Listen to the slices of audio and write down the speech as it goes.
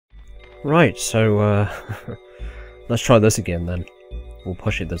Right, so, let's try this again then. We'll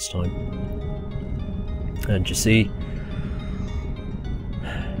push it this time. And you see,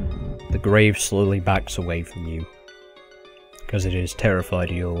 the grave slowly backs away from you, because it is terrified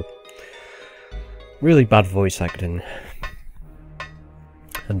of your really bad voice acting.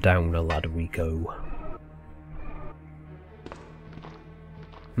 And down the ladder we go.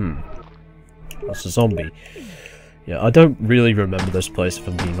 That's a zombie. Yeah, I don't really remember this place if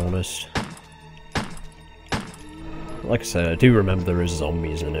I'm being honest. Like I said, I do remember there is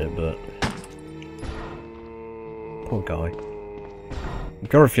zombies in it, but... Poor guy. You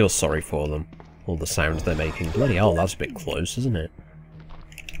gotta feel sorry for them. All the sounds they're making. Bloody hell, that's a bit close, isn't it?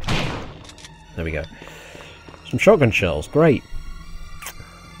 There we go. Some shotgun shells, great.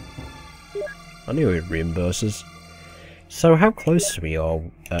 I knew it would reimburse us. So how close we are?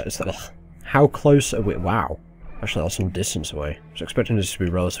 How close are we? Wow. Actually, that's some distance away. I was expecting this to be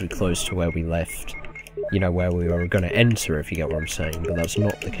relatively close to where we left. You know, where we were going to enter, if you get what I'm saying, but that's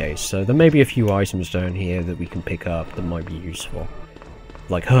not the case. So there may be a few items down here that we can pick up that might be useful.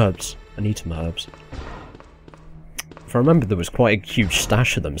 Like herbs. I need some herbs. If I remember, there was quite a huge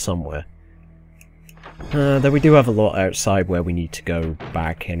stash of them somewhere. Though we do have a lot outside where we need to go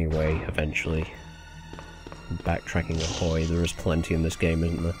back anyway, eventually. Backtracking ahoy, there is plenty in this game,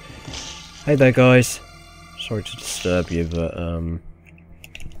 isn't there? Hey there, guys. Sorry to disturb you, but,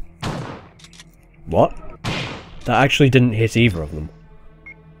 What? That actually didn't hit either of them.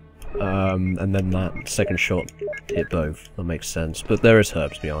 And then that second shot hit both. That makes sense. But there is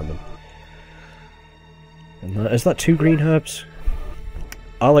herbs behind them. And is that 2 green herbs?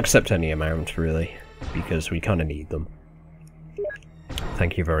 I'll accept any amount, really, because we kind of need them.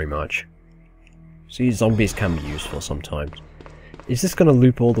 Thank you very much. See, zombies can be useful sometimes. Is this going to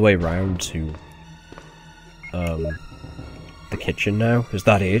loop all the way around to the kitchen now? Is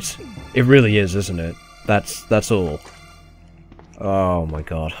that it? It really is, isn't it? That's all. Oh my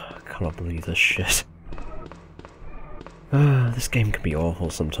god, I cannot believe this shit. This game can be awful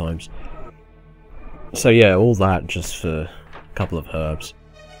sometimes. So yeah, all that just for a couple of herbs.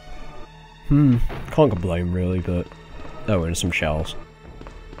 Can't complain really, but... Oh, and some shells.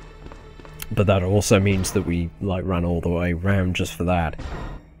 But that also means that we, like, ran all the way around just for that.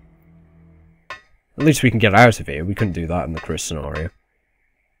 At least we can get out of here. We couldn't do that in the Chris scenario.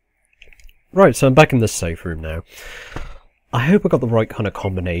 Right, so I'm back in this safe room now. I hope I got the right kind of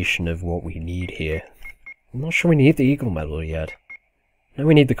combination of what we need here. I'm not sure we need the Eagle Medal yet. No,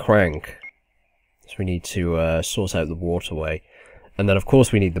 we need the crank. So we need to sort out the waterway. And then, of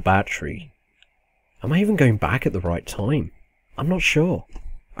course, we need the battery. Am I even going back at the right time? I'm not sure.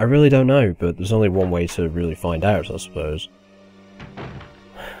 I really don't know, but there's only one way to really find out, I suppose.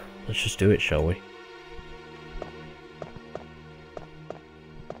 Let's just do it, shall we?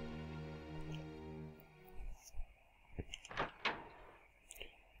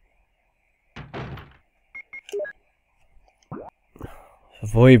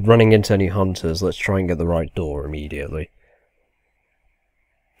 Avoid running into any hunters. Let's try and get the right door immediately.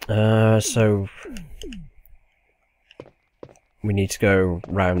 So... we need to go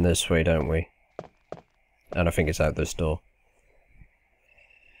round this way, don't we? And I think it's out this door.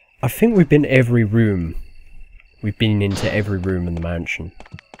 I think we've been every room. We've been into every room in the mansion.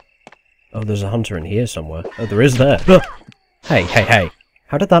 Oh, there's a hunter in here somewhere. Oh, there is there. Hey, hey, hey.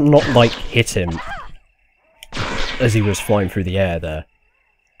 How did that not, like, hit him as he was flying through the air there?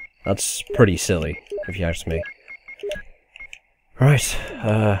 That's pretty silly, if you ask me. Right,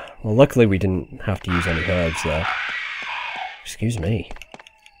 well, luckily we didn't have to use any herbs there. Excuse me.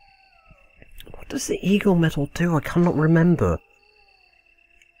 What does the Eagle Medal do? I cannot remember.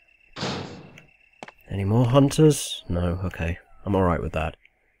 Any more hunters? No, okay. I'm alright with that.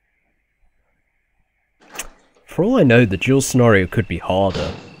 For all I know, the duel scenario could be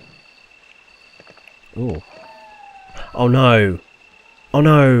harder. Ooh. Oh no! Oh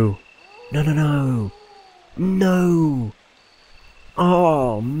no! No, no, no! No!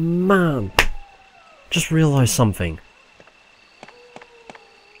 Oh, man! Just realised something.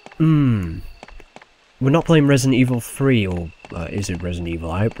 We're not playing Resident Evil 3, or is it Resident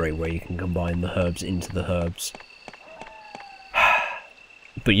Evil Outbreak, where you can combine the herbs into the herbs?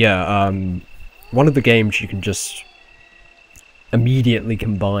 But yeah, one of the games you can just immediately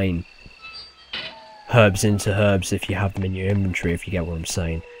combine herbs into herbs if you have them in your inventory, if you get what I'm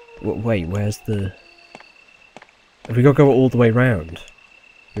saying. Wait, where's the... Have we got to go all the way round?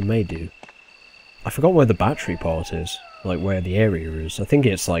 We may do. I forgot where the battery part is. Like, where the area is. I think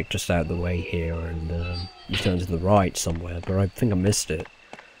it's, like, just out the way here, and, you turn to the right somewhere, but I think I missed it.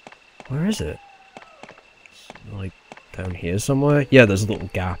 Where is it? It's, like, Down here somewhere? Yeah, there's a little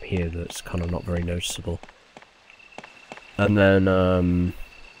gap here that's kind of not very noticeable. And then,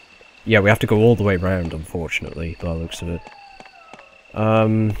 yeah, we have to go all the way around, unfortunately, by the looks of it.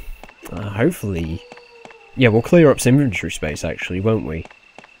 Hopefully... Yeah, we'll clear up some inventory space, actually, won't we?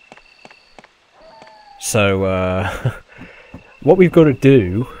 So, what we've got to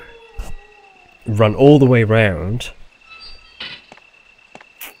do... Run all the way around...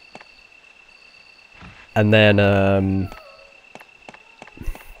 And then, can't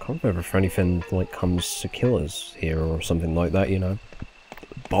remember if anything, like, comes to kill us here or something like that, you know?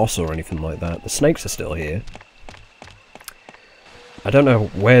 Boss or anything like that. The snakes are still here. I don't know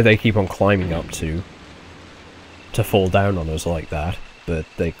where they keep on climbing up to fall down on us like that, but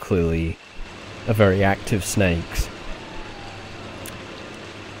they clearly are very active snakes.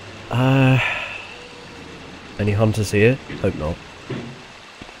 Any hunters here? Hope not.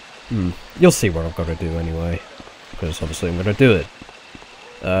 You'll see what I've got to do anyway, because obviously I'm going to do it.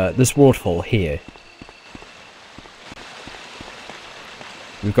 This waterfall here.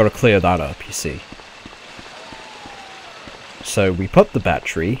 We've got to clear that up, you see. So we put the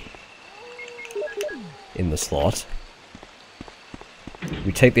battery in the slot.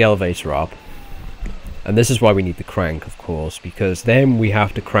 We take the elevator up. And this is why we need the crank, of course, because then we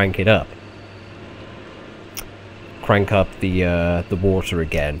have to crank it up. Crank up the water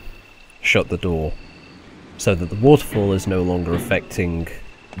again. Shut the door, so that the waterfall is no longer affecting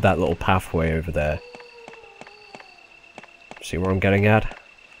that little pathway over there. See where I'm getting at?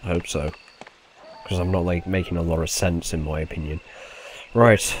 I hope so. Because I'm not, like, making a lot of sense, in my opinion.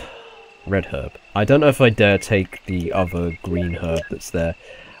 Right. Red herb. I don't know if I dare take the other green herb that's there.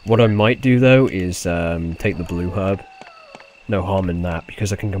 What I might do, though, is take the blue herb. No harm in that,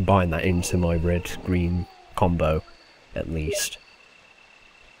 because I can combine that into my red-green combo, at least.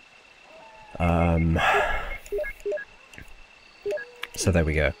 So there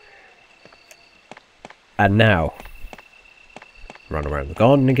we go. And now, run around the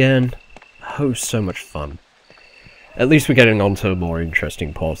garden again. Oh, so much fun. At least we're getting on to a more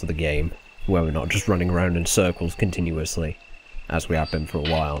interesting part of the game, where we're not just running around in circles continuously, as we have been for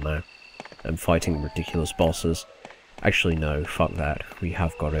a while now, and fighting ridiculous bosses. Actually, no, fuck that. We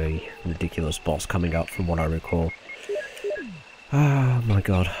have got a ridiculous boss coming up from what I recall. Oh my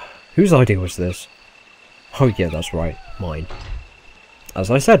god. Whose idea was this? Oh yeah, that's right, mine.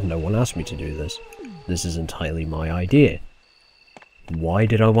 As I said, no one asked me to do this. This is entirely my idea. Why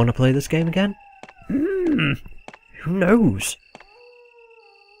did I want to play this game again? Who knows?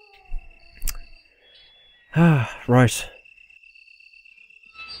 Right.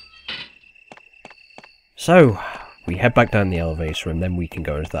 So, we head back down the elevator and then we can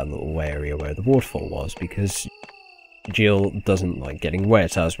go into that little area where the waterfall was, because Jill doesn't like getting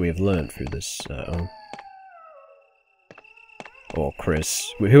wet, as we have learned through this, or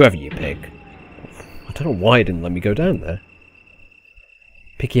Chris, whoever you pick. I don't know why it didn't let me go down there.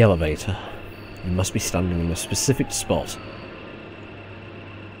 Pick the elevator. You must be standing in a specific spot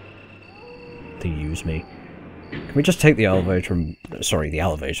to use me. Can we just take the elevator and... Sorry, the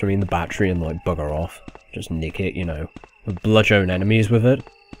elevator, I mean the battery, and like bugger off? Just nick it, you know. Bludge own enemies with it.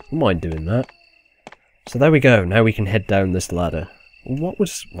 I don't mind doing that. So there we go, now we can head down this ladder. What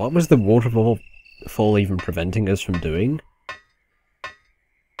was the waterfall even preventing us from doing?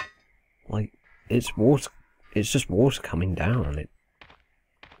 Like, it's water, it's just water coming down, it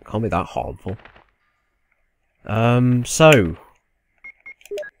can't be that harmful. So...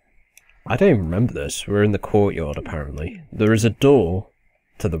 I don't even remember this, we're in the courtyard apparently. There is a door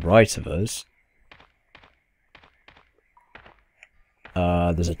to the right of us.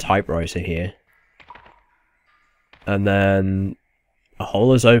 There's a typewriter here. And then a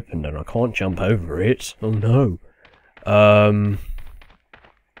hole is opened and I can't jump over it. Oh no.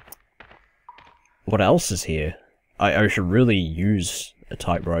 What else is here? I should really use a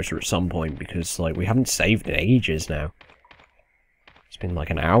typewriter at some point because, like, we haven't saved in ages now. It's been like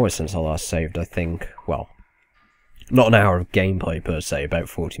an hour since I last saved, I think. Well, not an hour of gameplay per se, about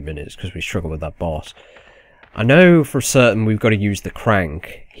 40 minutes because we struggle with that boss. I know for certain we've got to use the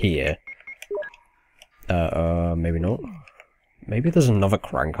crank here. Maybe not. Maybe there's another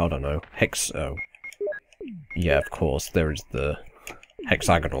crank, I don't know. Oh. Yeah, of course, there is the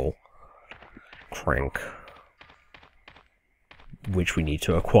hexagonal crank, which we need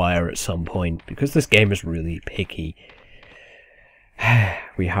to acquire at some point, because this game is really picky.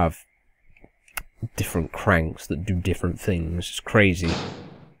 We have different cranks that do different things. It's crazy.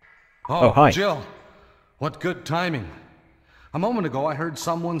 Oh, hi. Jill, what good timing. A moment ago I heard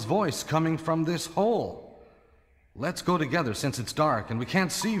someone's voice coming from this hole. Let's go together since it's dark and we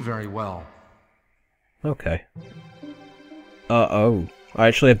can't see very well. Okay. Oh. I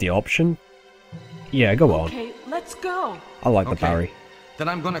actually have the option? Yeah, go on. Okay, let's go. I like the Okay. Barry. Then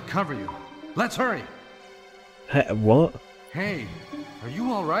I'm gonna cover you. Let's hurry. Hey, what? Hey, are you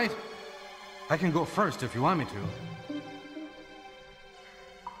alright? I can go first if you want me to.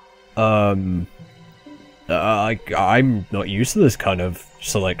 I'm not used to this kind of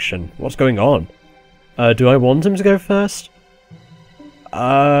selection. What's going on? Do I want him to go first?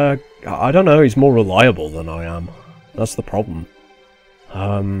 I don't know, he's more reliable than I am. That's the problem.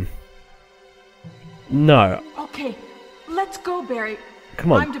 No. Okay, let's go, Barry.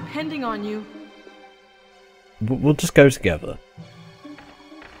 Come on. I'm depending on you. We'll just go together.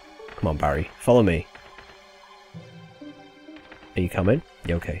 Come on, Barry. Follow me. Are you coming?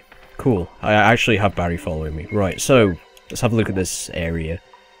 Yeah, okay. Cool. I actually have Barry following me. Right, so, let's have a look at this area.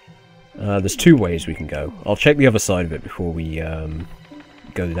 There's two ways we can go. I'll check the other side of it before we,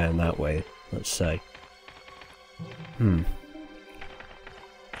 go down that way, let's say.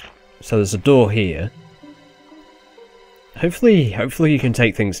 So there's a door here. Hopefully you can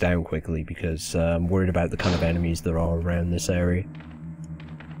take things down quickly, because I'm worried about the kind of enemies there are around this area.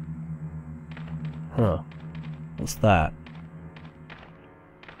 Huh. What's that?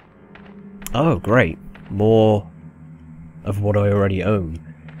 Oh, great. More of what I already own.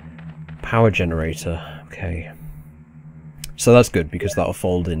 Power generator. Okay. So that's good, because that'll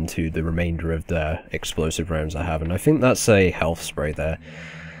fold into the remainder of the explosive rounds I have, and I think that's a health spray there.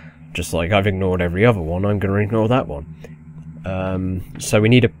 Just like I've ignored every other one, I'm going to ignore that one. So we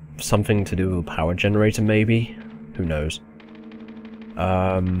need something to do with a power generator, maybe? Who knows?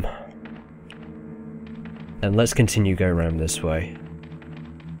 And let's continue going around this way.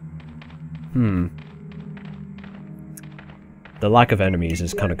 The lack of enemies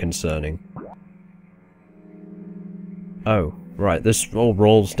is kind of concerning. Oh, right, this all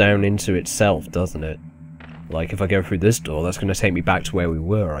rolls down into itself, doesn't it? Like, if I go through this door, that's going to take me back to where we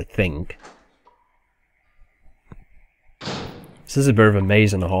were, I think. This is a bit of a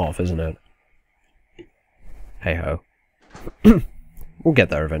maze and a half, isn't it? Hey-ho. We'll get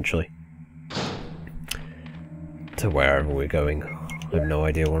there eventually. To wherever we're going. I have no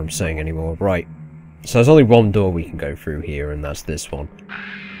idea what I'm saying anymore. Right. So there's only one door we can go through here, and that's this one.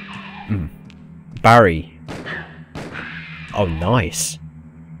 Barry. Oh, nice.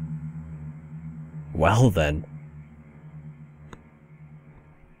 Well then.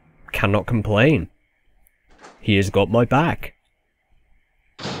 Cannot complain. He has got my back.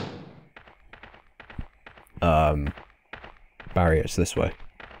 Barry, it's this way.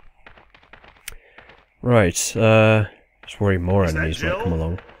 Right, just worry more enemies might come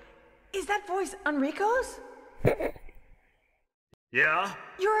along. Is that voice Enrico's? Yeah?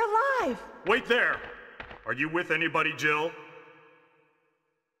 You're alive! Wait there! Are you with anybody, Jill?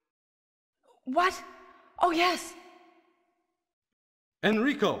 What? Oh, yes!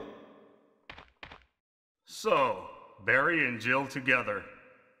 Enrico! So, Barry and Jill together.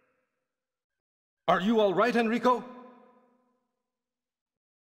 Are you alright, Enrico?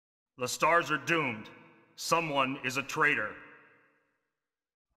 The stars are doomed. Someone is a traitor.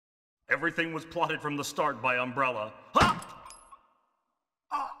 Everything was plotted from the start by Umbrella. Ha!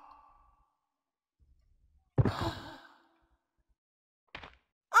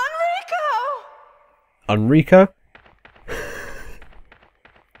 Enrico! Enrico?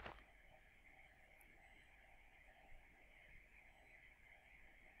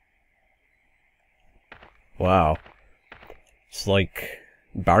 Wow. It's like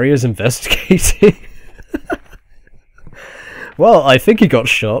Barry's investigating. Well, I think he got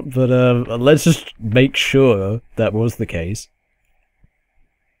shot, but let's just make sure that was the case.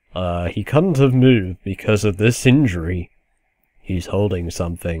 He couldn't have moved because of this injury. He's holding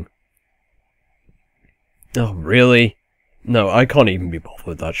something. Oh, really? No, I can't even be bothered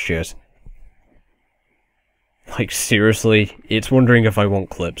with that shit. Like, seriously? It's wondering if I want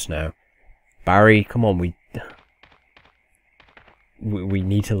clips now. Barry, come on, we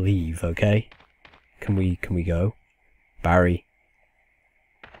need to leave, okay? Can we go? Barry.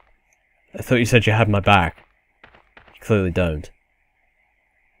 I thought you said you had my back. You clearly don't.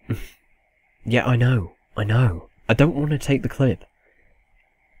 Yeah, I know. I don't want to take the clip.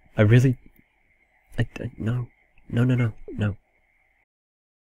 I really... No. No.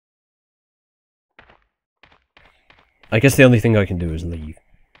 I guess the only thing I can do is leave.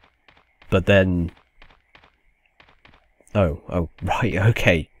 But then... Oh, right,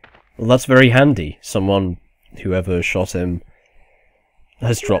 okay. Well, that's very handy. Someone, whoever shot him,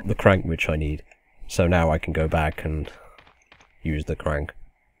 has dropped the crank which I need. So now I can go back and use the crank.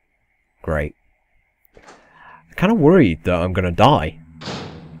 Great. I'm kind of worried that I'm gonna die.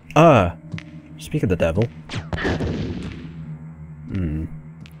 Speak of the devil.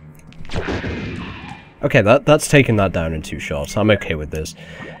 Okay, that's taken that down in 2 shots. I'm okay with this.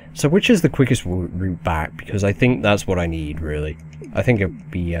 So which is the quickest route back? Because I think that's what I need, really. I think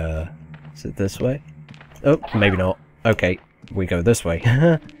it'd be, is it this way? Oh, maybe not. Okay, we go this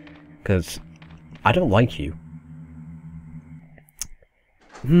way. Because I don't like you.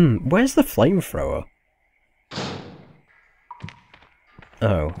 Where's the flamethrower?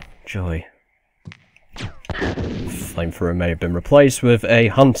 Oh, joy. Flamethrower may have been replaced with a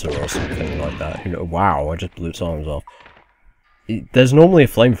hunter or something like that. Wow, I just blew its arms off. There's normally a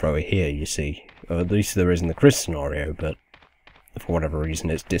flamethrower here, you see. Or at least there is in the Chris scenario, but for whatever reason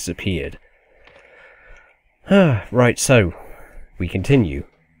it's disappeared. Right, so, we continue.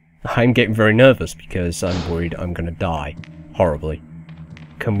 I'm getting very nervous because I'm worried I'm gonna die. Horribly.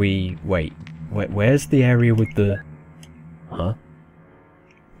 Can we... wait. Where's the area with the... Huh?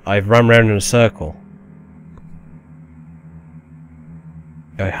 I've run round in a circle.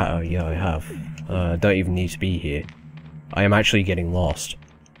 Yeah, I have. Don't even need to be here. I am actually getting lost.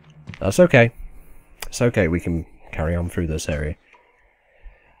 That's okay. It's okay, we can carry on through this area.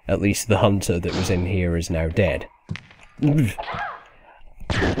 At least the hunter that was in here is now dead.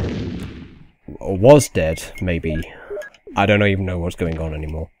 Or was dead, maybe. I don't even know what's going on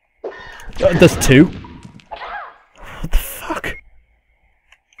anymore. There's 2? What the fuck?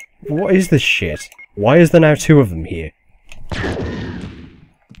 What is this shit? Why is there now 2 of them here?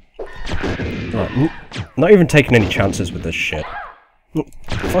 Right, not even taking any chances with this shit.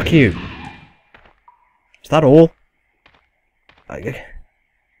 Fuck you. Is that all?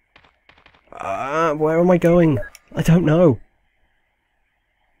 Where am I going? I don't know.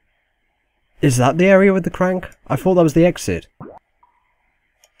 Is that the area with the crank? I thought that was the exit.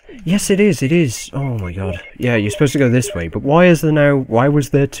 Yes, it is. Oh my god. Yeah, you're supposed to go this way, but why is there now... why was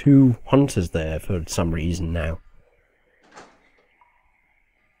there 2 hunters there for some reason now?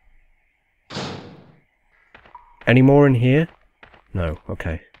 Any more in here? No,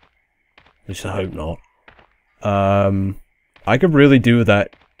 okay. At least I hope not. I could really do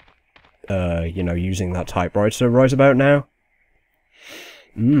that, you know, using that typewriter right about now.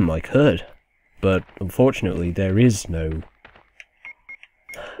 I could. But, unfortunately, there is no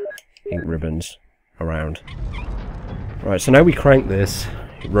ink ribbons around. Right, so now we crank this,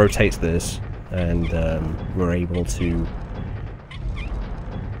 it rotates this, and we're able to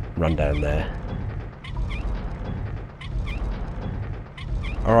run down there.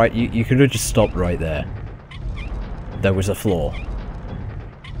 Alright, you could have just stopped right there. There was a flaw.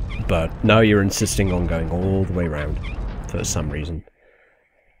 But now you're insisting on going all the way around, for some reason.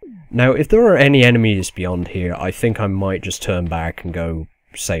 Now, if there are any enemies beyond here, I think I might just turn back and go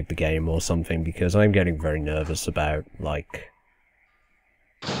save the game or something, because I'm getting very nervous about, like...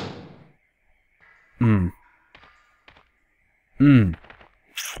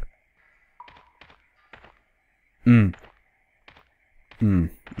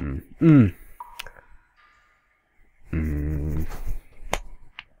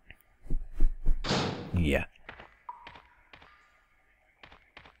 Yeah.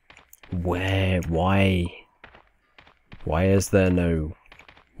 Where? Why? Why is there no...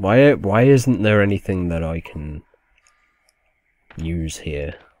 Why isn't there anything that I can use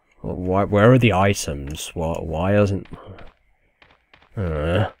here? Where are the items? Why isn't...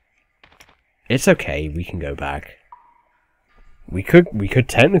 It's okay, we can go back. We could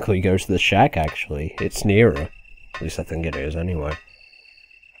technically go to the shack, actually. It's nearer. At least I think it is, anyway.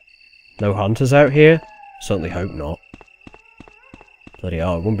 No hunters out here? Certainly hope not. Bloody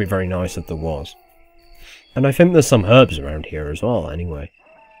hell, it wouldn't be very nice if there was. And I think there's some herbs around here as well, anyway.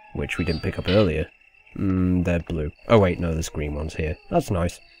 Which we didn't pick up earlier. They're blue. Oh wait, no, there's green ones here. That's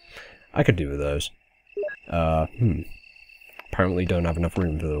nice. I could do with those. Apparently don't have enough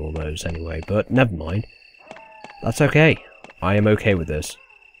room for all those anyway, but never mind. That's okay. I am okay with this.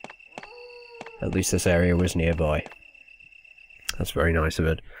 At least this area was nearby. That's very nice of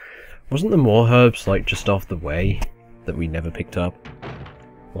it. Wasn't there more herbs, like, just off the way that we never picked up?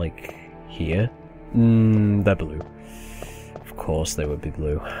 Like, here? They're blue. Of course they would be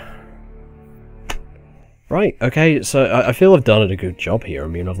blue. Right, okay, so I feel I've done a good job here. I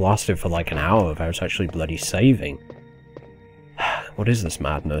mean, I've lasted for like an hour without actually bloody saving. What is this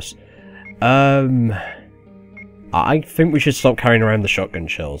madness? I think we should stop carrying around the shotgun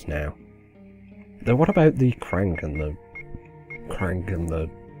shells now. Then what about the crank and the...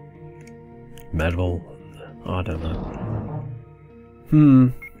 metal? I don't know.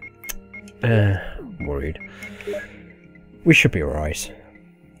 Worried. We should be alright.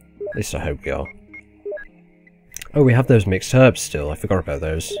 At least I hope we are. Oh, we have those mixed herbs still. I forgot about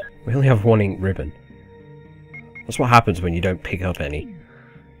those. We only have 1 ink ribbon. That's what happens when you don't pick up any.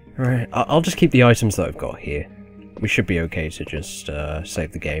 Alright, I'll just keep the items that I've got here. We should be okay to just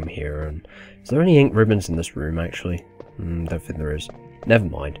save the game here. And is there any ink ribbons in this room, actually? Don't think there is. Never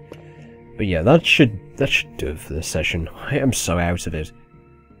mind. But yeah, that should do it for this session. I am so out of it.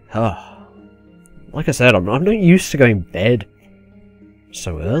 Like I said, I'm not used to going to bed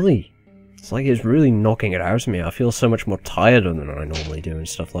so early. It's like it's really knocking it out of me. I feel so much more tired than I normally do and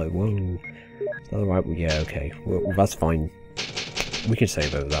stuff like, whoa. Is that alright? Well, yeah, okay. Well, that's fine. We can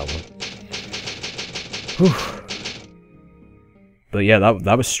save over that one. Whew. But yeah,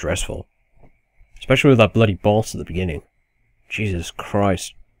 that was stressful. Especially with that bloody boss at the beginning. Jesus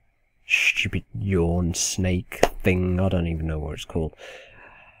Christ. Stupid yawn snake thing. I don't even know what it's called.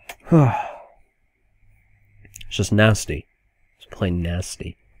 It's just nasty. It's plain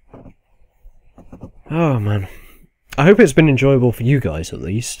nasty. Oh man. I hope it's been enjoyable for you guys at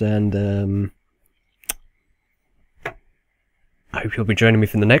least, and I hope you'll be joining me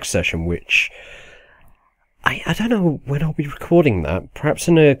for the next session, which I don't know when I'll be recording that. Perhaps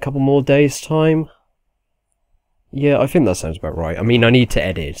in a couple more days' time? Yeah, I think that sounds about right. I mean, I need to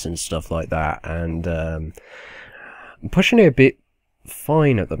edit and stuff like that, and I'm pushing it a bit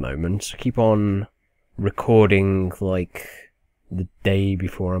fine at the moment. I keep on recording, like, the day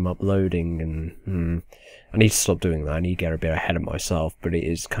before I'm uploading, and I need to stop doing that. I need to get a bit ahead of myself, but it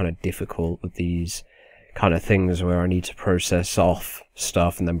is kind of difficult with these kind of things where I need to process off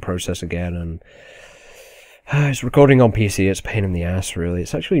stuff and then process again, and it's recording on PC, it's a pain in the ass, really.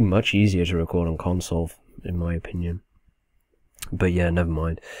 It's actually much easier to record on console, in my opinion. But yeah, never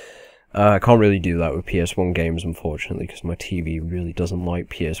mind. I can't really do that with PS1 games, unfortunately, because my TV really doesn't like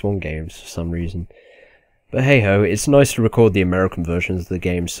PS1 games for some reason. But hey-ho, it's nice to record the American versions of the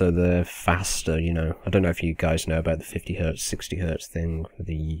game so they're faster, you know. I don't know if you guys know about the 50Hz, 60Hz thing for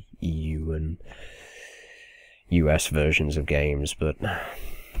the EU and US versions of games, but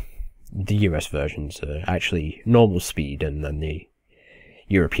the US versions are actually normal speed, and then the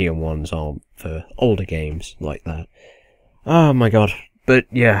European ones aren't for older games like that. Oh my god. But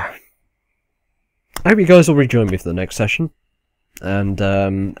yeah, I hope you guys will rejoin me for the next session. And,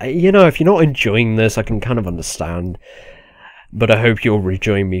 you know, if you're not enjoying this, I can kind of understand. But I hope you'll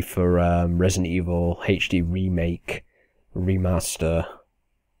rejoin me for Resident Evil HD Remake, Remaster,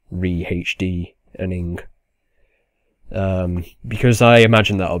 Re-HD-ing. Because I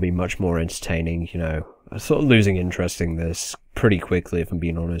imagine that'll be much more entertaining, you know. I'm sort of losing interest in this pretty quickly, if I'm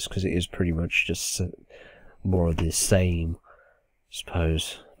being honest, because it is pretty much just more of the same, I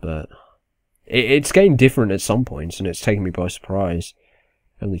suppose. But it's getting different at some points, and it's taking me by surprise.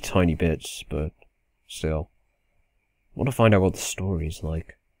 Only tiny bits, but still. I want to find out what the story's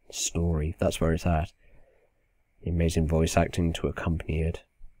like. The story, that's where it's at. The amazing voice acting to accompany it.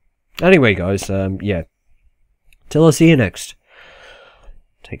 Anyway, guys, yeah. Till I see you next.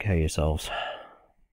 Take care of yourselves.